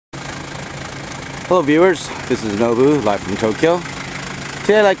Hello viewers, this is Nobu, live from Tokyo.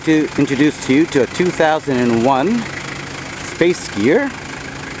 Today I'd like to introduce to you to a 2001 Spacegear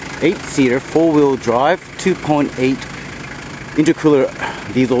 8-seater 4-wheel drive 2.8 intercooler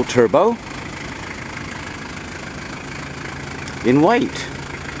diesel turbo in white.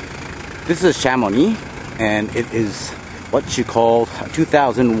 This is a Chamonix and it is what you call a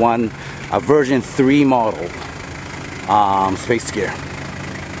 2001 version 3 model Spacegear.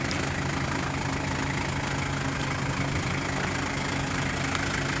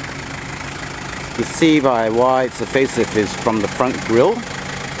 You see by why it's the facelift is from the front grille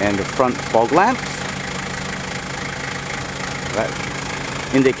and the front fog lamps. That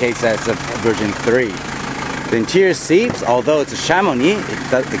indicates that it's a version 3. The interior seats, although it's a Chamonix,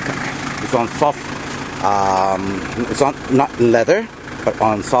 it's on soft, it's on not leather, but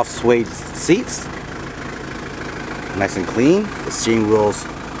on soft suede seats. Nice and clean. The steering wheel's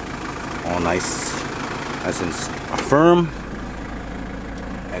all nice and firm.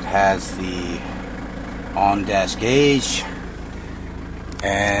 It has the on-dash gauge,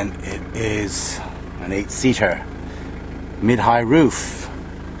 and it is an 8-seater mid-high roof.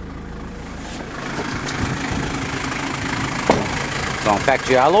 It's on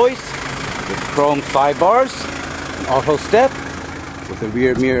factory alloys with chrome sidebars, an auto step with a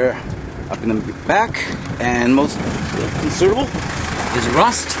rear mirror up in the back, and most considerable is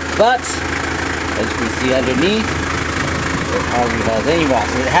rust, but as you can see underneath, it hardly has any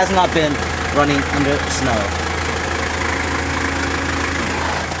rust. It has not been running under snow.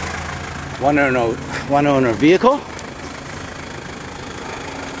 One owner vehicle,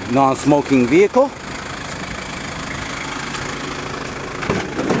 non-smoking vehicle.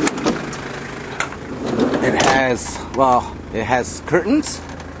 It has curtains.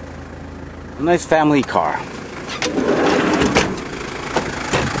 A nice family car.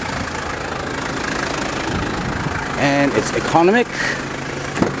 And it's economic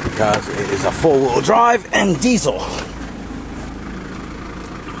because it is a 4-wheel drive and diesel.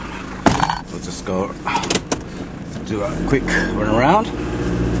 We'll just go do a quick run around.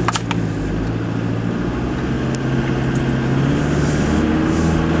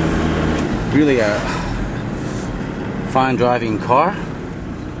 Really a fine driving car.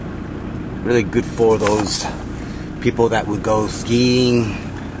 Really good for those people that would go skiing,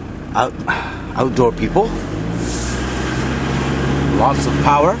 outdoor people. Lots of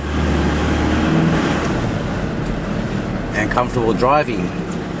power and comfortable driving.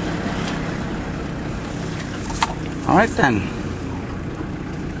 Alright then.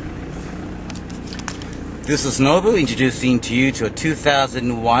 This is Nobu introducing to you to a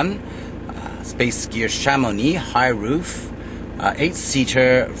 2001 Spacegear Chamonix high roof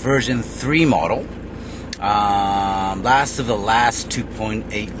 8-seater version 3 model. Last of the last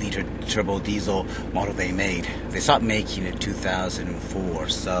 2.8 liter turbo diesel model they made. They stopped making it in 2004,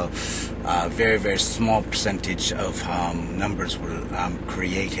 so very small percentage of numbers were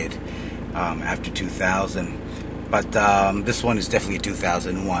created after 2000. But this one is definitely a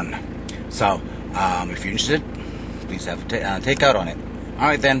 2001. So if you're interested, please have a takeout on it.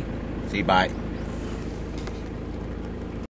 Alright then, see you, bye.